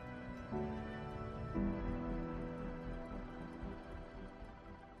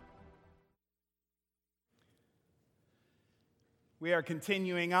We are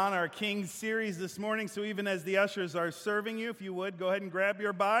continuing on our King series this morning, so even as the ushers are serving you, if you would, go ahead and grab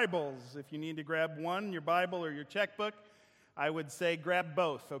your Bibles. If you need to grab one, your Bible or your checkbook, I would say grab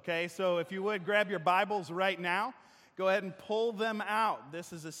both, okay? So if you would, grab your Bibles right now. Go ahead and pull them out.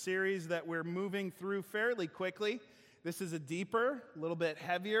 This is a series that we're moving through fairly quickly. This is a deeper, a little bit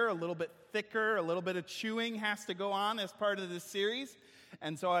heavier, a little bit thicker, a little bit of chewing has to go on as part of this series.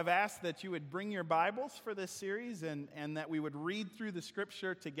 And so I've asked that you would bring your Bibles for this series and that we would read through the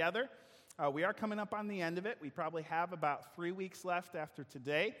Scripture together. We are coming up on the end of it. We probably have about 3 weeks left after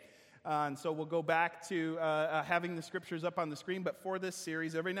today. And so we'll go back to having the Scriptures up on the screen. But for this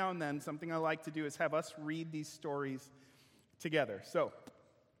series, every now and then, something I like to do is have us read these stories together. So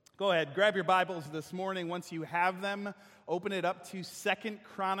go ahead, grab your Bibles this morning. Once you have them, open it up to 2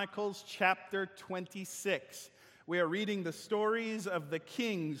 Chronicles chapter 26. We are reading the stories of the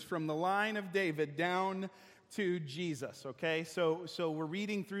kings from the line of David down to Jesus, okay? So we're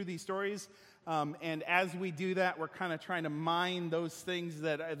reading through these stories, and as we do that, we're kind of trying to mine those things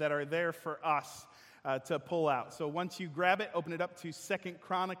that are there for us to pull out. So once you grab it, open it up to 2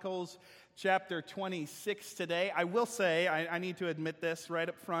 Chronicles chapter 26 today. I will say, I need to admit this right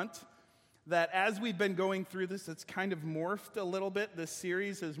up front, that as we've been going through this, it's kind of morphed a little bit. This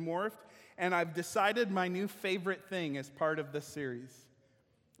series has morphed, and I've decided my new favorite thing as part of this series.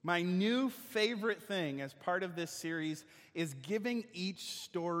 My new favorite thing as part of this series is giving each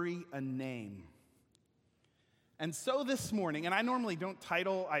story a name. And so this morning, and I normally don't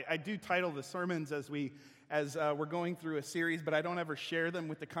title, I do title the sermons as we're going through a series, but I don't ever share them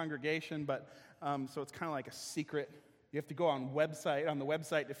with the congregation, but so it's kind of like a secret. You have to go on the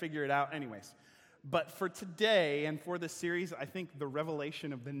website to figure it out anyways. But for today and for this series, I think the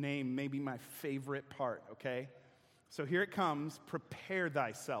revelation of the name may be my favorite part, okay? So here it comes, prepare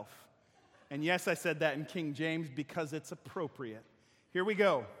thyself. And yes, I said that in King James because it's appropriate. Here we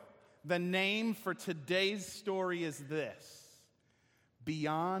go. The name for today's story is this: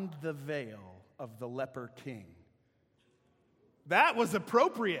 Beyond the Veil of the Leper King. That was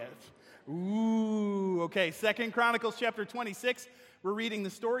appropriate. Ooh, okay, 2 Chronicles chapter 26. We're reading the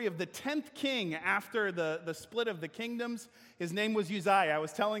story of the 10th king after the split of the kingdoms. His name was Uzziah. I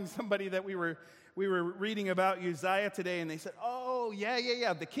was telling somebody that we were reading about Uzziah today, and they said, oh,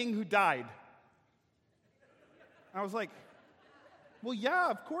 yeah, the king who died. I was like, well,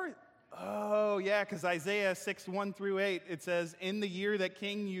 yeah, of course. Oh, yeah, because Isaiah 6:1-8, it says, in the year that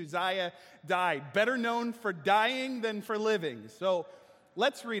King Uzziah died, better known for dying than for living. So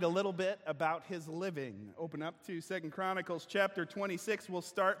let's read a little bit about his living. Open up to 2 Chronicles chapter 26. We'll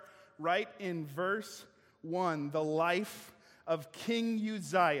start right in verse 1, the life of King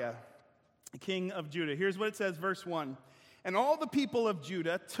Uzziah, king of Judah. Here's what it says, verse 1. And all the people of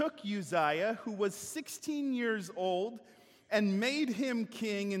Judah took Uzziah, who was 16 years old, and made him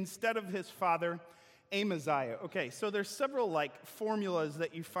king instead of his father Amaziah. Okay, so there's several formulas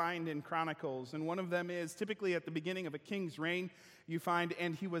that you find in Chronicles, and one of them is typically at the beginning of a king's reign, you find,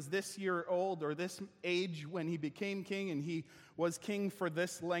 and he was this year old or this age when he became king, and he was king for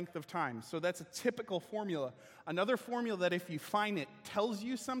this length of time. So that's a typical formula. Another formula that if you find it tells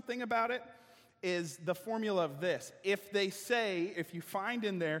you something about it is the formula of this. If you find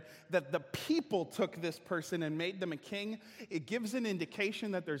in there that the people took this person and made them a king, it gives an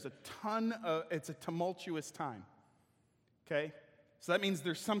indication that it's a tumultuous time. Okay? So that means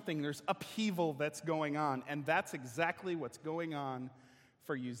there's upheaval that's going on, and that's exactly what's going on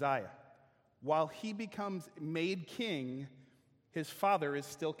for Uzziah. While he becomes made king, his father is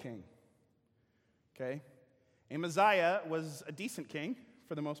still king. Okay? Amaziah was a decent king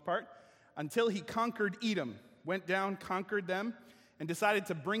for the most part, until he conquered Edom, went down, conquered them, and decided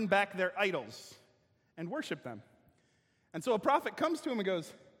to bring back their idols and worship them. And so a prophet comes to him and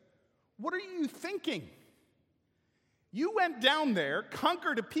goes, what are you thinking? You went down there,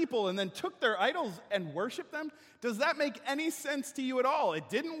 conquered a people, and then took their idols and worshiped them? Does that make any sense to you at all? It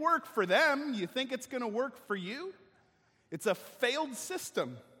didn't work for them. You think it's going to work for you? It's a failed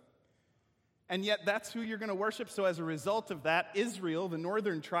system. And yet that's who you're going to worship. So as a result of that, Israel, the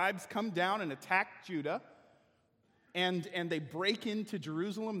northern tribes, come down and attack Judah. And they break into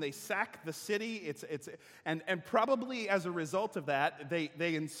Jerusalem. They sack the city. And probably as a result of that,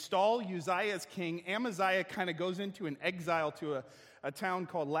 they install Uzziah as king. Amaziah kind of goes into an exile to a town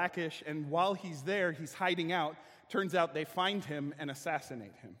called Lachish. And while he's there, he's hiding out. Turns out they find him and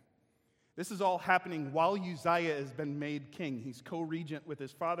assassinate him. This is all happening while Uzziah has been made king. He's co-regent with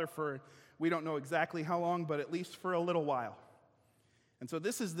his father for, we don't know exactly how long, but at least for a little while. And so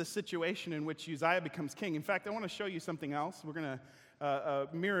this is the situation in which Uzziah becomes king. In fact, I want to show you something else. We're going to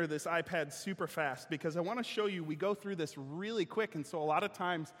mirror this iPad super fast because I want to show you, we go through this really quick, and so a lot of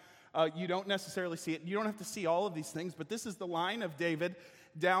times you don't necessarily see it. You don't have to see all of these things, but this is the line of David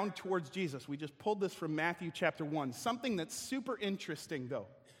down towards Jesus. We just pulled this from Matthew chapter 1. Something that's super interesting, though,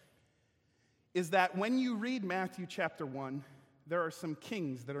 is that when you read Matthew chapter 1, there are some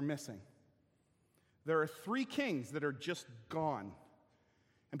kings that are missing. There are 3 kings that are just gone.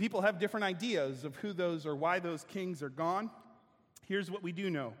 And people have different ideas of who those or why those kings are gone. Here's what we do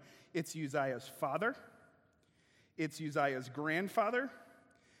know. It's Uzziah's father, it's Uzziah's grandfather,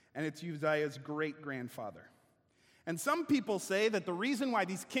 and it's Uzziah's great-grandfather. And some people say that the reason why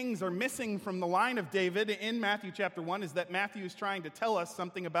these kings are missing from the line of David in Matthew chapter 1 is that Matthew is trying to tell us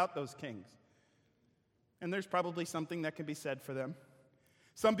something about those kings. And there's probably something that can be said for them.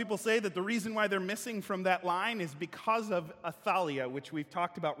 Some people say that the reason why they're missing from that line is because of Athaliah, which we've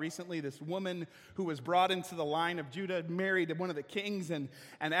talked about recently, this woman who was brought into the line of Judah, married one of the kings, and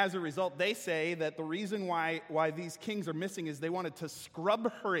as a result, they say that the reason why these kings are missing is they wanted to scrub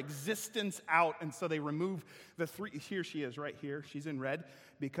her existence out, and so they remove the 3. Here she is right here. She's in red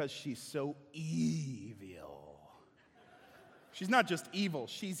because she's so evil. She's not just evil,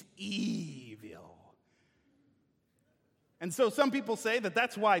 she's evil. And so some people say that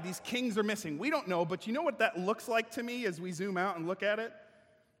that's why these kings are missing. We don't know, but you know what that looks like to me as we zoom out and look at it?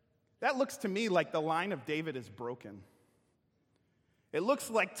 That looks to me like the line of David is broken. It looks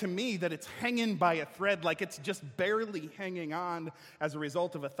like to me that it's hanging by a thread, like it's just barely hanging on as a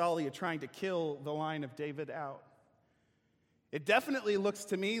result of Athaliah trying to kill the line of David out. It definitely looks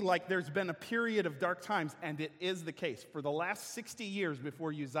to me like there's been a period of dark times, and it is the case. For the last 60 years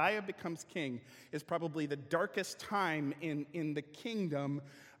before Uzziah becomes king is probably the darkest time in the kingdom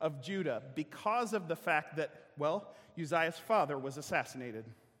of Judah because of the fact that, well, Uzziah's father was assassinated.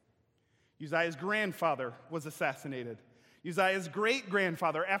 Uzziah's grandfather was assassinated. Uzziah's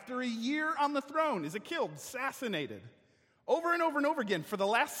great-grandfather, after a year on the throne, is killed, assassinated. Over and over and over again, for the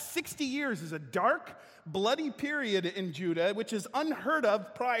last 60 years is a dark, bloody period in Judah, which is unheard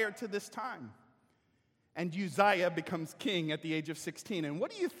of prior to this time. And Uzziah becomes king at the age of 16. And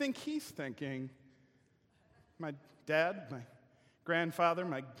what do you think he's thinking? My dad, my grandfather,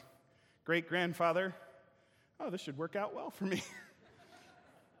 my great-grandfather, oh, this should work out well for me.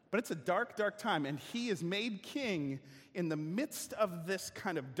 But it's a dark, dark time, and he is made king in the midst of this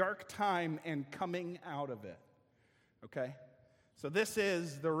kind of dark time and coming out of it. Okay? So this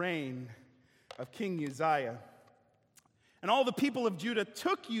is the reign of King Uzziah. And all the people of Judah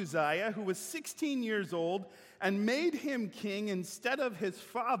took Uzziah, who was 16 years old, and made him king instead of his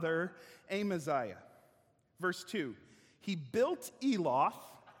father, Amaziah. Verse 2, he built Eloth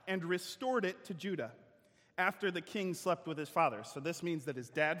and restored it to Judah after the king slept with his father. So this means that his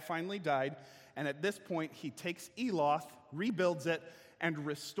dad finally died, and at this point he takes Eloth, rebuilds it, and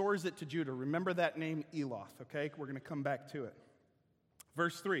restores it to Judah. Remember that name, Eloth, okay? We're going to come back to it.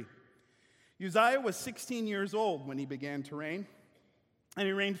 Verse 3. Uzziah was 16 years old when he began to reign, and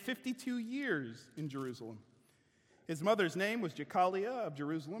he reigned 52 years in Jerusalem. His mother's name was Jechaliah of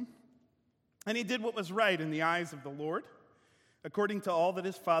Jerusalem, and he did what was right in the eyes of the Lord, according to all that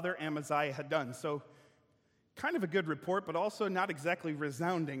his father Amaziah had done. So, kind of a good report, but also not exactly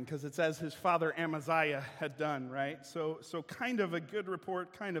resounding, because it's as his father Amaziah had done, right? So kind of a good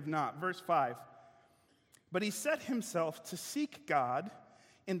report, kind of not. Verse 5. But he set himself to seek God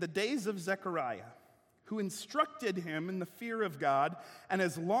in the days of Zechariah, who instructed him in the fear of God, and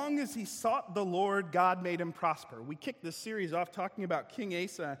as long as he sought the Lord, God made him prosper. We kicked this series off talking about King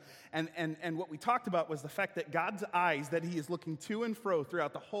Asa, and what we talked about was the fact that God's eyes, that he is looking to and fro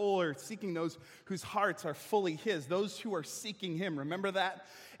throughout the whole earth, seeking those whose hearts are fully his, those who are seeking him. Remember that?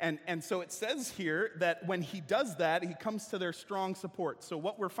 And so it says here that when he does that, he comes to their strong support. So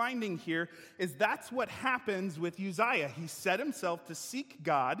what we're finding here is that's what happens with Uzziah. He set himself to seek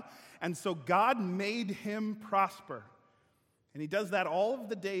God, and so God made him prosper. And he does that all of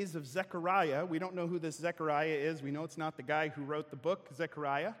the days of Zechariah. We don't know who this Zechariah is. We know it's not the guy who wrote the book,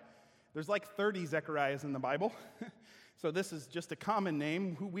 Zechariah. There's like 30 Zechariahs in the Bible. So this is just a common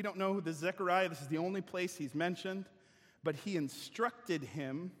name. We don't know who this Zechariah. This is the only place he's mentioned. But he instructed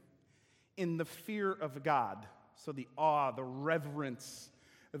him in the fear of God. So the awe, the reverence,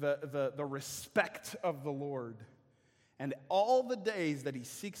 the respect of the Lord. And all the days that he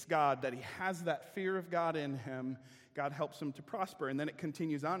seeks God, that he has that fear of God in him, God helps him to prosper. And then it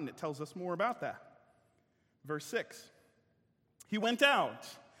continues on and it tells us more about that. Verse 6. He went out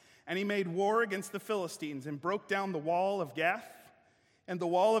and he made war against the Philistines and broke down the wall of Gath and the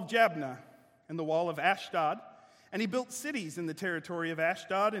wall of Jabneh and the wall of Ashdod And he built cities in the territory of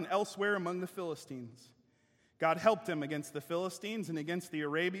Ashdod and elsewhere among the Philistines. God helped him against the Philistines and against the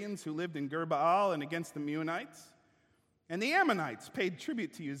Arabians who lived in Gur-Baal and against the Meunites. And the Ammonites paid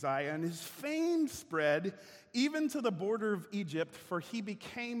tribute to Uzziah, and his fame spread even to the border of Egypt, for he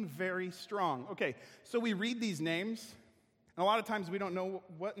became very strong. Okay, so we read these names, and a lot of times we don't know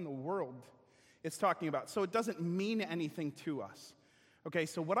what in the world it's talking about, so it doesn't mean anything to us. Okay,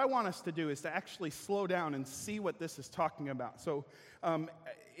 so what I want us to do is to actually slow down and see what this is talking about. So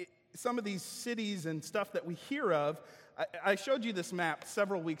some of these cities and stuff that we hear of, I showed you this map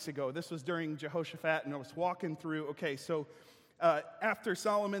several weeks ago. This was during Jehoshaphat, and I was walking through. Okay, so after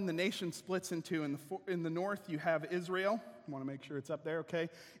Solomon, the nation splits in two. In the north, you have Israel. I want to make sure it's up there, okay?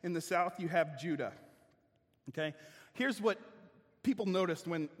 In the south, you have Judah, okay? Here's what people noticed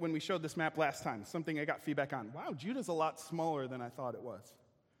when we showed this map last time, something I got feedback on. Wow, Judah's a lot smaller than I thought it was,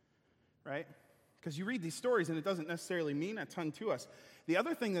 right? Because you read these stories, and it doesn't necessarily mean a ton to us. The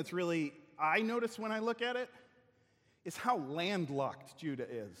other thing that's really, I notice when I look at it, is how landlocked Judah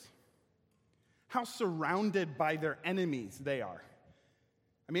is. How surrounded by their enemies they are.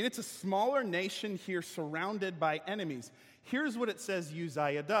 I mean, it's a smaller nation here surrounded by enemies. Here's what it says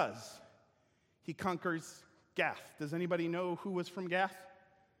Uzziah does. He conquers Gath. Does anybody know who was from Gath?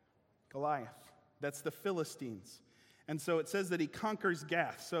 Goliath. That's the Philistines. And so it says that he conquers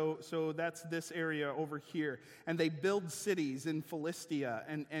Gath. So that's this area over here. And they build cities in Philistia,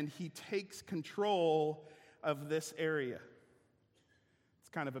 and he takes control of this area. It's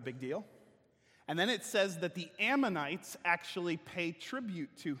kind of a big deal. And then it says that the Ammonites actually pay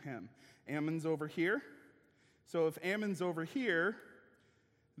tribute to him. Ammon's over here. So if Ammon's over here,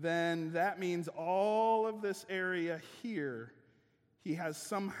 then that means all of this area here he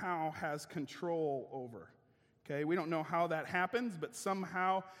somehow has control over. Okay, we don't know how that happens, but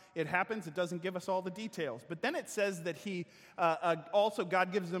somehow it happens. It doesn't give us all the details. But then it says that he also,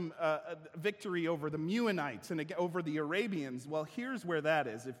 God gives him victory over the Meunites and over the Arabians. Well, here's where that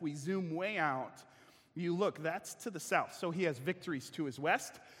is. If we zoom way out, you look, that's to the south. So he has victories to his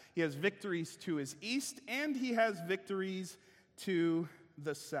west, he has victories to his east, and he has victories to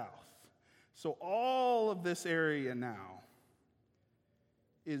the south. So all of this area now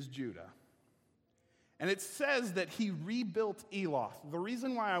is Judah. And it says that he rebuilt Eloth. The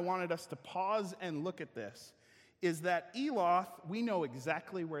reason why I wanted us to pause and look at this is that Eloth, we know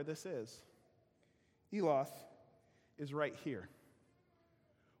exactly where this is. Eloth is right here.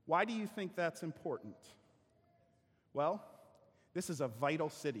 Why do you think that's important? Well, this is a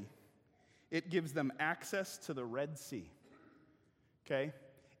vital city. It gives them access to the Red Sea. Okay?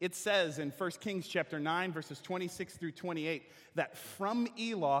 It says in 1 Kings chapter 9, verses 26 through 28, that from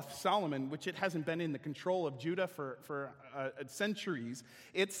Eloth, Solomon, which it hasn't been in the control of Judah for centuries,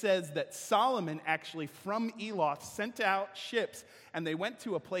 it says that Solomon actually from Eloth sent out ships, and they went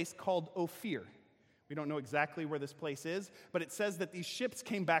to a place called Ophir. We don't know exactly where this place is, but it says that these ships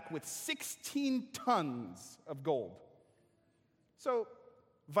came back with 16 tons of gold. So,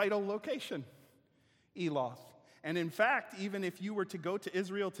 vital location, Eloth. And in fact, even if you were to go to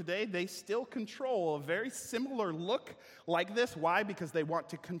Israel today, they still control a very similar look like this. Why? Because they want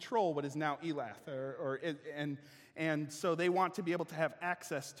to control what is now Elath, and so they want to be able to have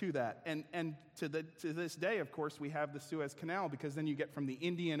access to that. And to this day, of course, we have the Suez Canal, because then you get from the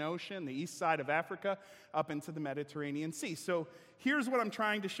Indian Ocean, the east side of Africa, up into the Mediterranean Sea. So here's what I'm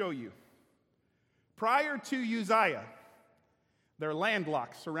trying to show you. Prior to Uzziah, they're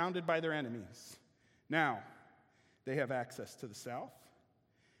landlocked, surrounded by their enemies. Now, they have access to the south.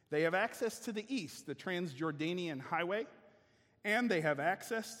 They have access to the east, the Transjordanian highway. And they have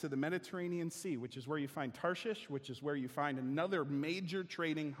access to the Mediterranean Sea, which is where you find Tarshish, which is where you find another major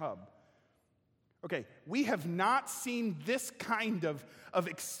trading hub. Okay, we have not seen this kind of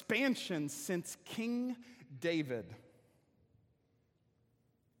expansion since King David.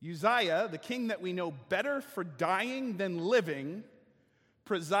 Uzziah, the king that we know better for dying than living,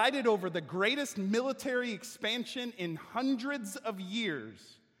 presided over the greatest military expansion in hundreds of years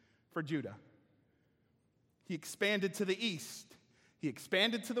for Judah. He expanded to the east, he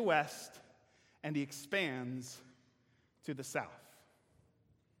expanded to the west, and he expands to the south.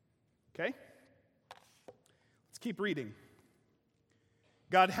 Okay? Let's keep reading.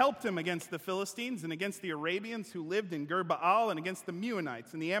 God helped him against the Philistines and against the Arabians who lived in Gur-Baal and against the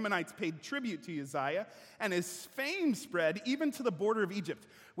Meunites. And the Ammonites paid tribute to Uzziah, and his fame spread even to the border of Egypt,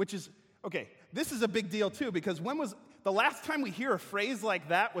 which is, okay, this is a big deal too, because when was the last time we hear a phrase like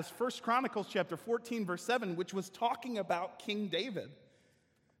that was 1 Chronicles chapter 14, verse 7, which was talking about King David.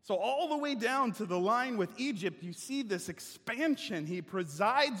 So all the way down to the line with Egypt, you see this expansion. He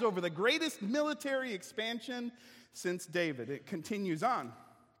presides over the greatest military expansion since David. It continues on.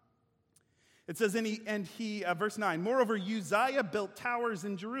 It says, verse 9, moreover, Uzziah built towers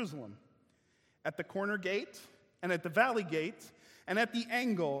in Jerusalem, at the corner gate, and at the valley gate, and at the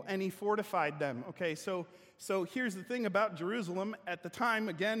angle, and he fortified them. Okay, so here's the thing about Jerusalem. At the time,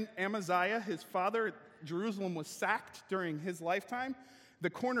 again, Amaziah, his father, Jerusalem was sacked during his lifetime. The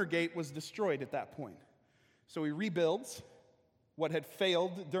corner gate was destroyed at that point. So he rebuilds what had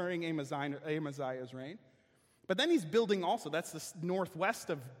failed during Amaziah's reign. But then he's building also, that's the northwest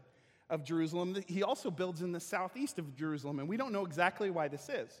of Jerusalem. He also builds in the southeast of Jerusalem, and we don't know exactly why this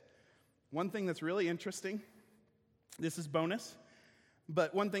is. One thing that's really interesting, this is bonus,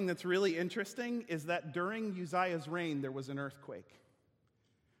 but one thing that's really interesting is that during Uzziah's reign, there was an earthquake.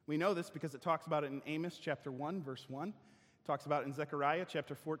 We know this because it talks about it in Amos chapter 1, verse 1. It talks about it in Zechariah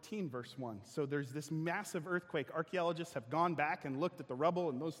chapter 14, verse 1. So there's this massive earthquake. Archaeologists have gone back and looked at the rubble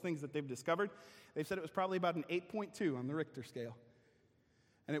and those things that they've discovered. They've said it was probably about an 8.2 on the Richter scale.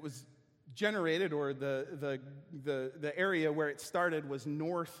 And it was generated, or the area where it started was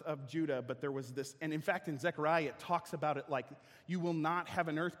north of Judah, but there was this, and in fact in Zechariah it talks about it like you will not have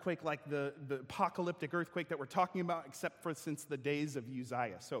an earthquake like the apocalyptic earthquake that we're talking about except for since the days of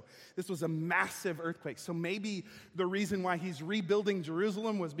Uzziah. So this was a massive earthquake. So maybe the reason why he's rebuilding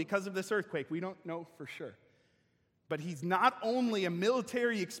Jerusalem was because of this earthquake. We don't know for sure. But he's not only a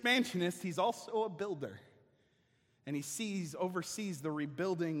military expansionist, he's also a builder. And he oversees the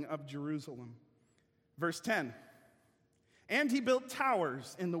rebuilding of Jerusalem. Verse 10, and he built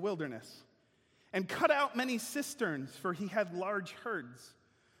towers in the wilderness and cut out many cisterns, for he had large herds,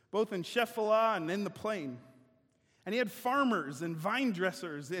 both in Shephelah and in the plain. And he had farmers and vine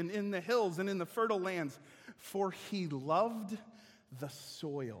dressers in the hills and in the fertile lands, for he loved the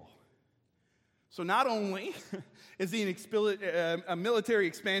soil. So not only is he a military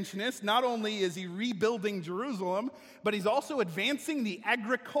expansionist, not only is he rebuilding Jerusalem, but he's also advancing the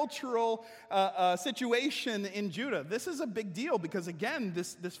agricultural situation in Judah. This is a big deal because, again,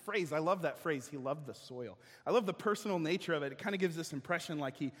 this phrase, I love that phrase, he loved the soil. I love the personal nature of it. It kind of gives this impression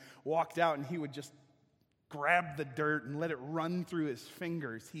like he walked out and he would just grab the dirt and let it run through his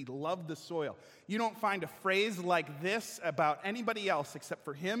fingers. He loved the soil. You don't find a phrase like this about anybody else except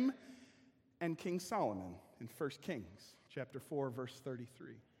for him and King Solomon in 1 Kings chapter 4, verse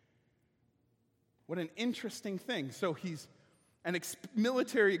 33. What an interesting thing. So he's an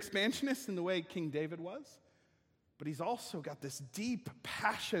military expansionist in the way King David was, but he's also got this deep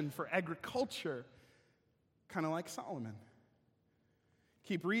passion for agriculture, kind of like Solomon.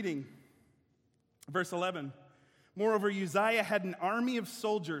 Keep reading. Verse 11. Moreover, Uzziah had an army of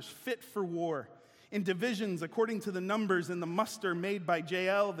soldiers fit for war, in divisions according to the numbers in the muster made by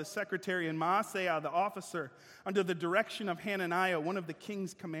Jael the secretary and Maaseiah the officer, under the direction of Hananiah, one of the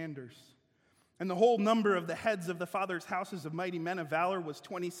king's commanders. And the whole number of the heads of the fathers' houses of mighty men of valor was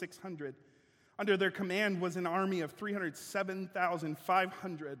 2,600. Under their command was an army of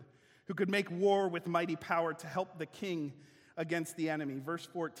 307,500 who could make war with mighty power to help the king against the enemy. Verse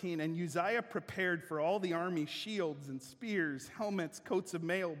 14, and Uzziah prepared for all the army shields and spears, helmets, coats of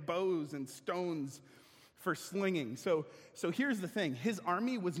mail, bows, and stones for slinging. So here's the thing. His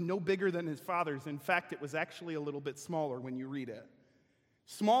army was no bigger than his father's. In fact, it was actually a little bit smaller when you read it.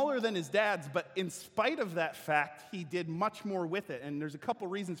 Smaller than his dad's, but in spite of that fact, he did much more with it. And there's a couple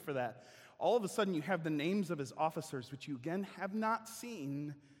reasons for that. All of a sudden, you have the names of his officers, which you again have not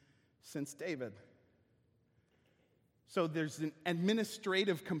seen since David. So there's an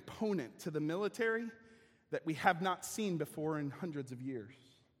administrative component to the military that we have not seen before in hundreds of years.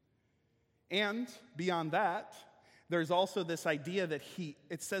 And beyond that, there's also this idea that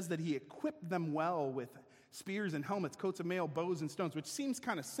it says that he equipped them well with spears and helmets, coats of mail, bows and stones, which seems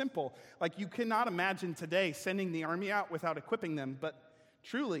kind of simple. Like you cannot imagine today sending the army out without equipping them. But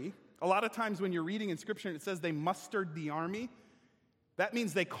truly, a lot of times when you're reading in Scripture and it says they mustered the army, that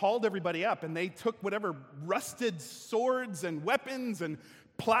means they called everybody up and they took whatever rusted swords and weapons and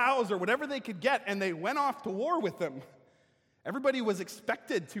plows or whatever they could get and they went off to war with them. Everybody was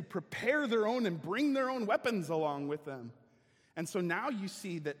expected to prepare their own and bring their own weapons along with them. And so now you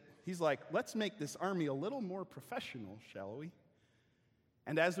see that he's like, let's make this army a little more professional, shall we?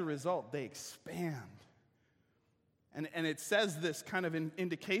 And as a result, they expand. And it says this kind of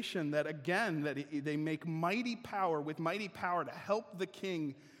indication that, again, that they make mighty power to help the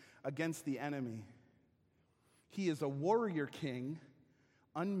king against the enemy. He is a warrior king,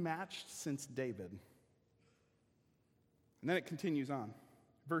 unmatched since David. And then it continues on.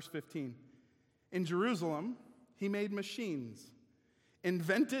 Verse 15. In Jerusalem, he made machines,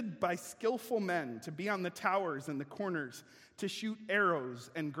 invented by skillful men to be on the towers and the corners, to shoot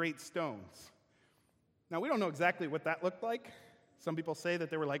arrows and great stones. Now, we don't know exactly what that looked like. Some people say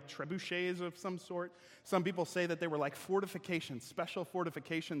that they were like trebuchets of some sort. Some people say that they were like fortifications, special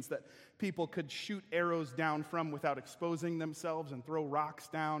fortifications that people could shoot arrows down from without exposing themselves and throw rocks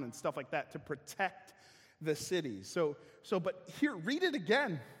down and stuff like that to protect the cities. But here, read it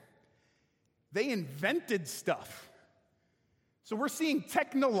again. They invented stuff. So we're seeing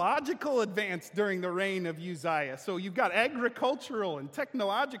technological advance during the reign of Uzziah. So you've got agricultural and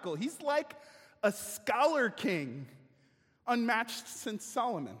technological. He's like a scholar king, unmatched since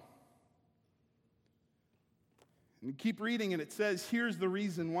Solomon. And you keep reading, and it says, here's the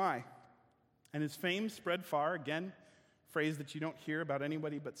reason why. And his fame spread far. Again, phrase that you don't hear about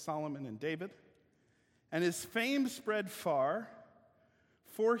anybody but Solomon and David. And his fame spread far,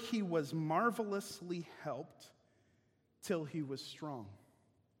 for he was marvelously helped till he was strong.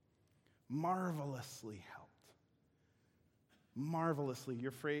 Marvelously helped. Marvelously.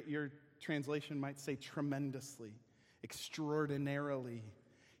 Your translation might say tremendously, extraordinarily.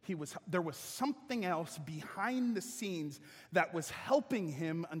 There was something else behind the scenes that was helping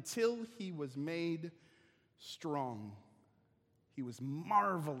him until he was made strong. He was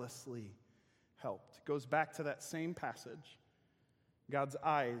marvelously helped. It goes back to that same passage. God's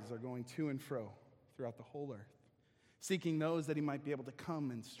eyes are going to and fro throughout the whole earth, seeking those that he might be able to come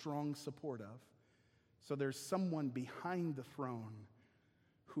in strong support of. So there's someone behind the throne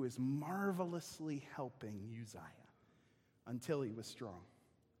who is marvelously helping Uzziah until he was strong.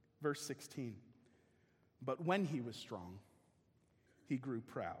 Verse 16, but when he was strong, he grew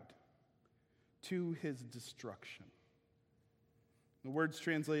proud to his destruction. The word's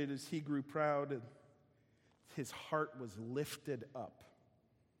translated as he grew proud, his heart was lifted up.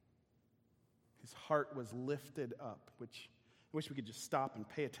 His heart was lifted up, which I wish we could just stop and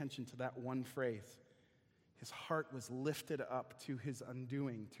pay attention to that one phrase. His heart was lifted up to his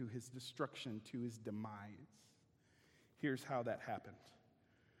undoing, to his destruction, to his demise. Here's how that happened.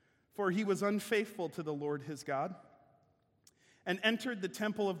 For he was unfaithful to the Lord his God, and entered the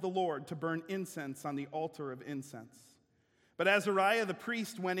temple of the Lord to burn incense on the altar of incense. But Azariah the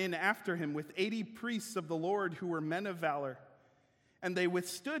priest went in after him with 80 priests of the Lord who were men of valor. And they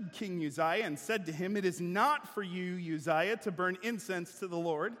withstood King Uzziah and said to him, it is not for you, Uzziah, to burn incense to the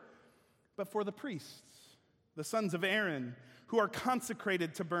Lord, but for the priests, the sons of Aaron, who are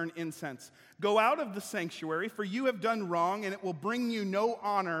consecrated to burn incense. Go out of the sanctuary, for you have done wrong, and it will bring you no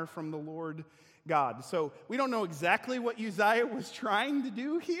honor from the Lord God. So we don't know exactly what Uzziah was trying to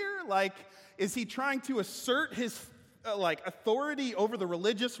do here. Like, is he trying to assert his authority over the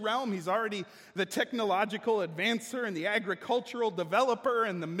religious realm? He's already the technological advancer and the agricultural developer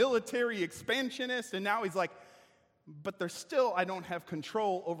and the military expansionist, and now he's like, but there's still, I don't have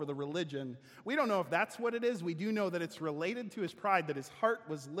control over the religion. We don't know if that's what it is. We do know that it's related to his pride, that his heart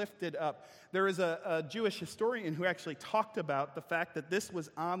was lifted up. There is a Jewish historian who actually talked about the fact that this was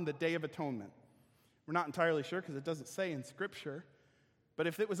on the Day of Atonement. We're not entirely sure because it doesn't say in Scripture. But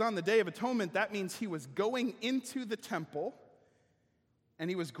if it was on the Day of Atonement, that means he was going into the temple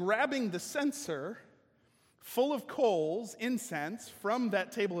and he was grabbing the censer full of coals, incense, from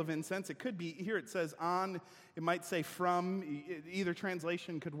that table of incense. It could be, here it says on, it might say from, either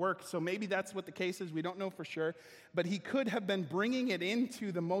translation could work. So maybe that's what the case is. We don't know for sure. But he could have been bringing it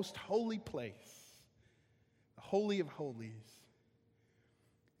into the most holy place, the Holy of Holies,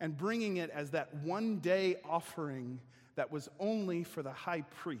 and bringing it as that one-day offering that was only for the high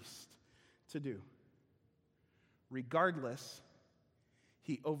priest to do. Regardless,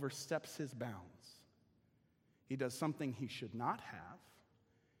 he oversteps his bounds. He does something he should not have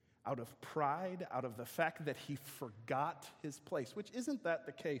out of pride, out of the fact that he forgot his place, which isn't that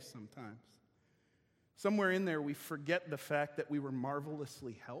the case sometimes? Somewhere in there, we forget the fact that we were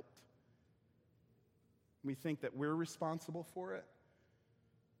marvelously helped. We think that we're responsible for it,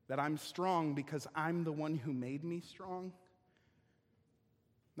 that I'm strong because I'm the one who made me strong.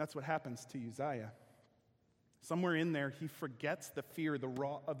 That's what happens to Uzziah. Somewhere in there, he forgets the fear, the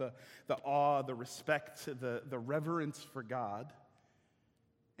awe, the respect, the reverence for God.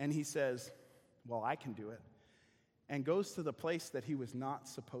 And he says, well, I can do it. And goes to the place that he was not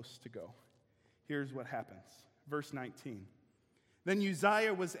supposed to go. Here's what happens. Verse 19. Then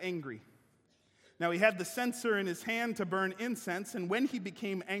Uzziah was angry. Now he had the censer in his hand to burn incense, and when he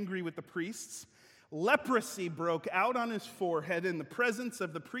became angry with the priests, leprosy broke out on his forehead in the presence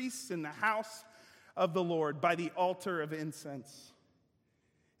of the priests in the house of the Lord by the altar of incense.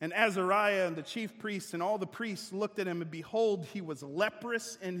 And Azariah and the chief priests and all the priests looked at him, and behold, he was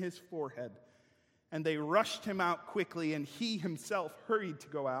leprous in his forehead. And they rushed him out quickly, and he himself hurried to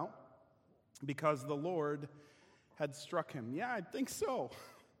go out because the Lord had struck him. Yeah, I think so.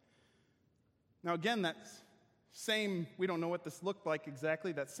 Now again, we don't know what this looked like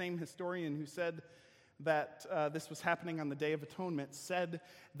exactly, that same historian who said that this was happening on the Day of Atonement said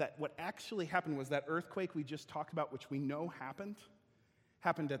that what actually happened was that earthquake we just talked about, which we know happened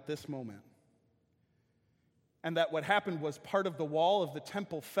at this moment. And that what happened was part of the wall of the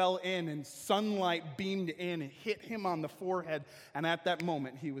temple fell in and sunlight beamed in and hit him on the forehead. And at that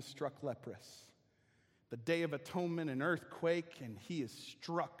moment, he was struck leprous. The Day of Atonement, an earthquake, and he is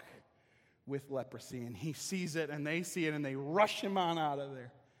struck with leprosy. And he sees it, and they see it, and they rush him on out of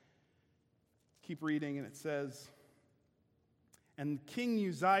there. Keep reading, and it says, "And King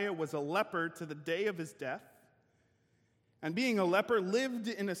Uzziah was a leper to the day of his death. And being a leper, lived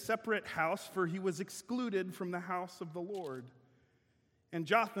in a separate house, for he was excluded from the house of the Lord. And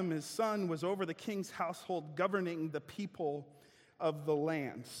Jotham, his son, was over the king's household, governing the people of the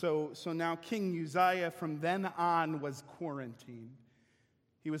land." So now King Uzziah from then on was quarantined.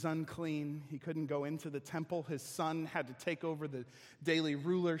 He was unclean. He couldn't go into the temple. His son had to take over the daily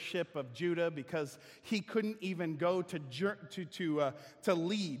rulership of Judah because he couldn't even go to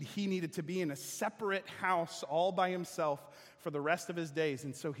lead. He needed to be in a separate house all by himself for the rest of his days.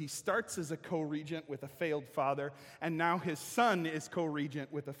 And so he starts as a co-regent with a failed father, and now his son is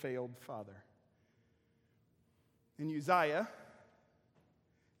co-regent with a failed father. And Uzziah,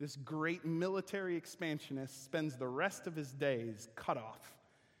 this great military expansionist, spends the rest of his days cut off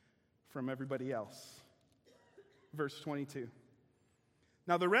from everybody else. Verse 22.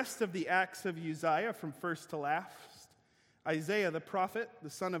 "Now the rest of the acts of Uzziah from first to last, Isaiah the prophet, the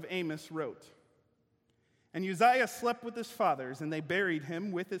son of Amos, wrote. And Uzziah slept with his fathers, and they buried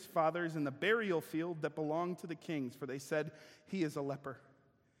him with his fathers in the burial field that belonged to the kings, for they said, 'He is a leper.'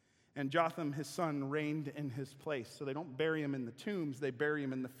 And Jotham his son reigned in his place." So they don't bury him in the tombs, they bury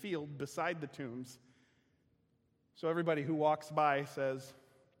him in the field beside the tombs. So everybody who walks by says,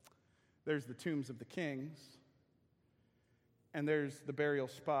 "There's the tombs of the kings, and there's the burial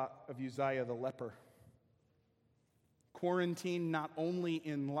spot of Uzziah the leper." Quarantined not only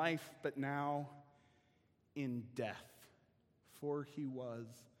in life, but now in death, for he was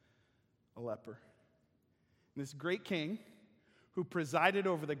a leper. And this great king, who presided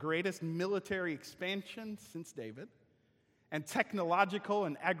over the greatest military expansion since David, and technological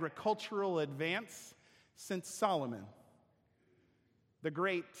and agricultural advance since Solomon, the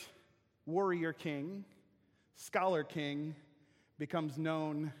great warrior king, scholar king, becomes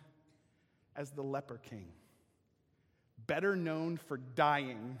known as the leper king, better known for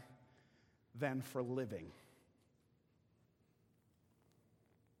dying than for living.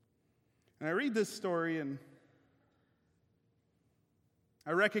 And I read this story and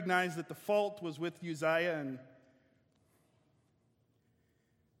I recognize that the fault was with Uzziah, and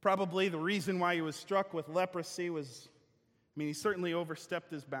probably the reason why he was struck with leprosy was, he certainly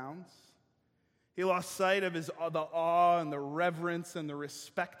overstepped his bounds. He lost sight of the awe and the reverence and the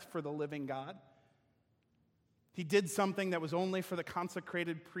respect for the living God. He did something that was only for the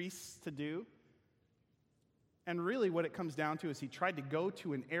consecrated priests to do. And really what it comes down to is he tried to go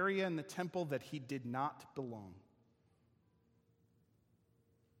to an area in the temple that he did not belong.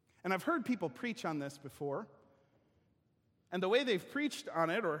 And I've heard people preach on this before. And the way they've preached on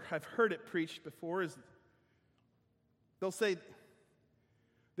it, or I've heard it preached before, is they'll say,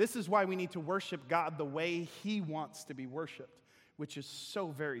 this is why we need to worship God the way He wants to be worshiped, which is so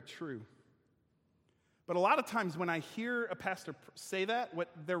very true. But a lot of times when I hear a pastor say that, what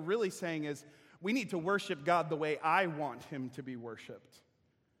they're really saying is, we need to worship God the way I want Him to be worshiped.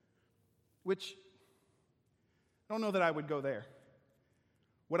 Which, I don't know that I would go there.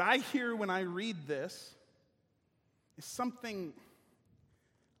 What I hear when I read this is something,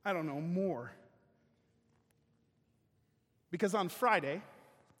 I don't know, more. Because on Friday,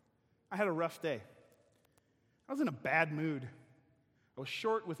 I had a rough day. I was in a bad mood. I was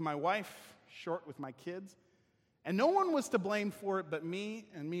short with my wife, short with my kids, and no one was to blame for it but me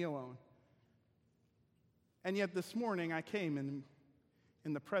and me alone. And yet this morning I came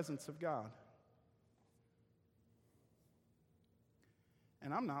in the presence of God.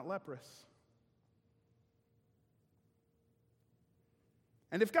 And I'm not leprous.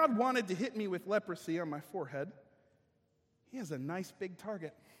 And if God wanted to hit me with leprosy on my forehead, He has a nice big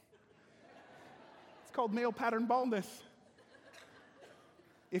target. It's called male pattern baldness.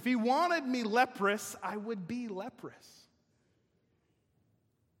 If He wanted me leprous, I would be leprous.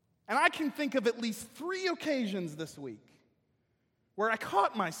 And I can think of at least 3 occasions this week where I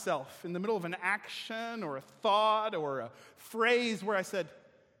caught myself in the middle of an action or a thought or a phrase where I said,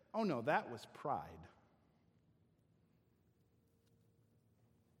 oh no, that was pride.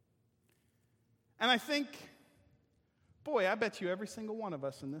 And I think, boy, I bet you every single one of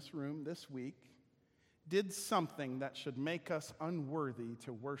us in this room this week did something that should make us unworthy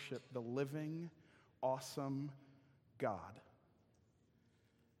to worship the living, awesome God.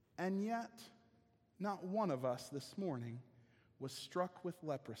 And yet, not one of us this morning was struck with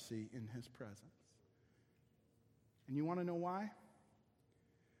leprosy in his presence. And you want to know why?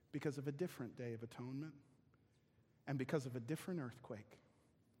 Because of a different Day of Atonement and because of a different earthquake.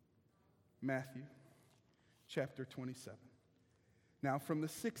 Matthew chapter 27. Now from the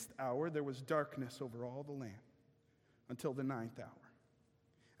 6th hour there was darkness over all the land until the 9th hour.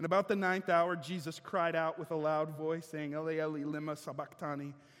 And about the 9th hour Jesus cried out with a loud voice, saying, Eli, Eli, lema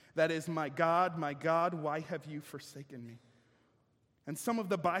sabachthani, that is, my God, why have you forsaken me? And some of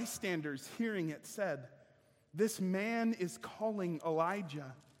the bystanders hearing it said, this man is calling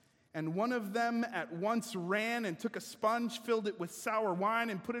Elijah. And one of them at once ran and took a sponge, filled it with sour wine,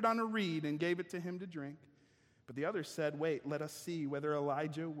 and put it on a reed and gave it to him to drink. But the others said, wait, let us see whether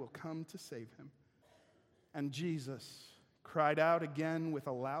Elijah will come to save him. And Jesus cried out again with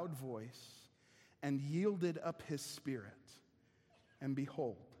a loud voice and yielded up his spirit. And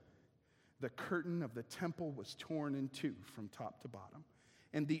behold, the curtain of the temple was torn in two from top to bottom,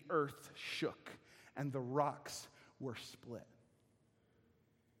 and the earth shook, and the rocks were split.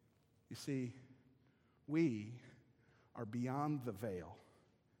 You see, we are beyond the veil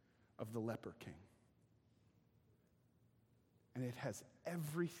of the leper king. And it has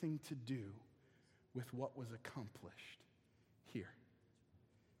everything to do with what was accomplished here.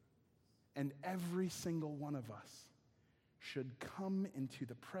 And every single one of us should come into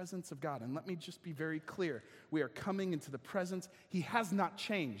the presence of God. And let me just be very clear. We are coming into the presence. He has not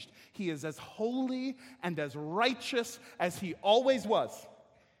changed. He is as holy and as righteous as he always was.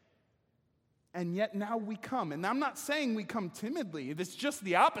 And yet now we come. And I'm not saying we come timidly. It's just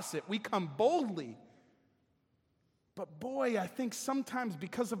the opposite. We come boldly. But boy, I think sometimes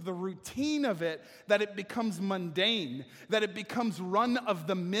because of the routine of it, that it becomes mundane, that it becomes run of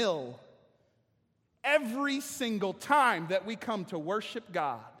the mill. Every single time that we come to worship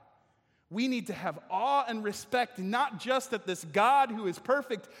God, we need to have awe and respect, not just at this God who is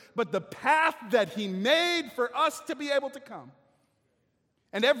perfect, but the path that he made for us to be able to come.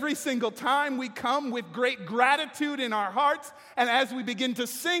 And every single time we come with great gratitude in our hearts, and as we begin to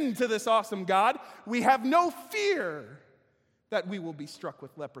sing to this awesome God, we have no fear that we will be struck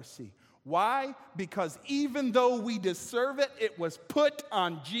with leprosy. Why? Because even though we deserve it, it was put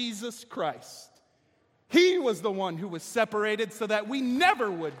on Jesus Christ. He was the one who was separated so that we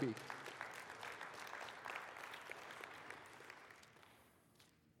never would be.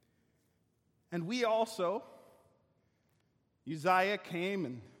 And we also, Uzziah came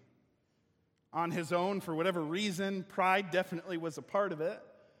and on his own, for whatever reason, pride definitely was a part of it,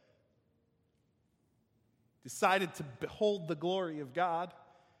 decided to behold the glory of God,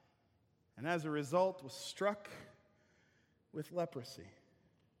 and as a result was struck with leprosy.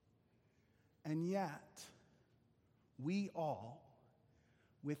 And yet, we all,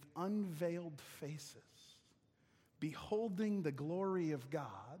 with unveiled faces, beholding the glory of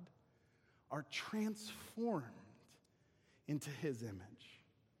God, are transformed into his image,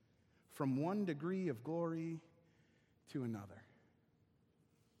 from one degree of glory to another.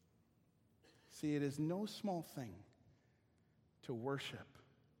 See, it is no small thing to worship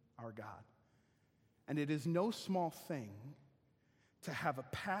our God. And it is no small thing to have a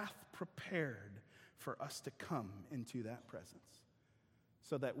path prepared for us to come into that presence,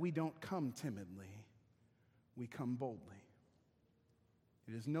 so that we don't come timidly, we come boldly.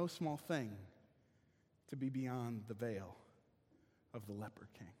 It is no small thing to be beyond the veil of the leper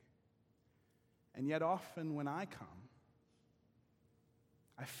king. And yet often when I come,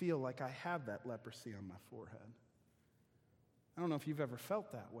 I feel like I have that leprosy on my forehead. I don't know if you've ever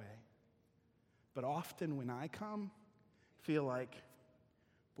felt that way, but often when I come, I feel like,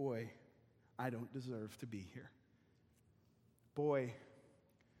 boy, I don't deserve to be here. Boy,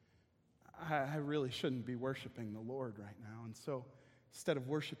 I really shouldn't be worshiping the Lord right now. And so instead of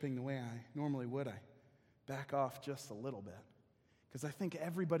worshiping the way I normally would, I back off just a little bit. Because I think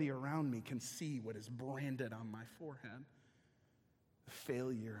everybody around me can see what is branded on my forehead. The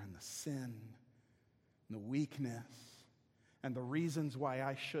failure and the sin and the weakness and the reasons why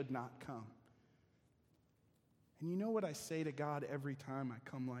I should not come. And you know what I say to God every time I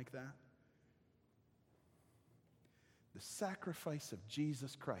come like that? The sacrifice of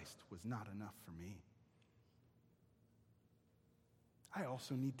Jesus Christ was not enough for me. I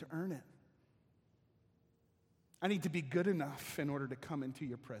also need to earn it. I need to be good enough in order to come into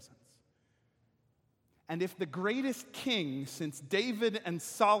your presence. And if the greatest king since David and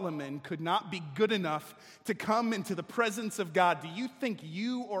Solomon could not be good enough to come into the presence of God, do you think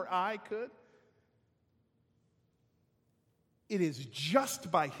you or I could? It is just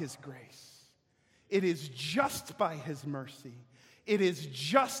by his grace. It is just by his mercy. It is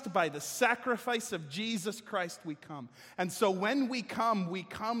just by the sacrifice of Jesus Christ we come. And so when we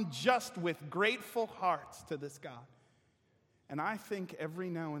come just with grateful hearts to this God. And I think every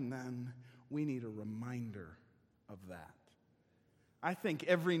now and then we need a reminder of that. I think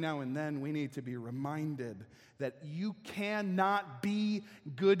every now and then we need to be reminded that you cannot be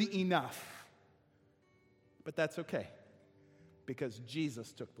good enough. But that's okay, because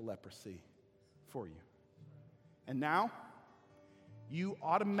Jesus took the leprosy for you. And now, you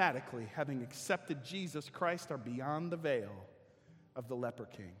automatically, having accepted Jesus Christ, are beyond the veil of the leper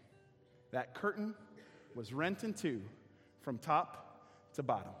king. That curtain was rent in two from top to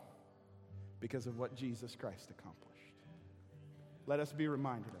bottom because of what Jesus Christ accomplished. Let us be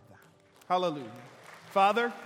reminded of that. Hallelujah. Father,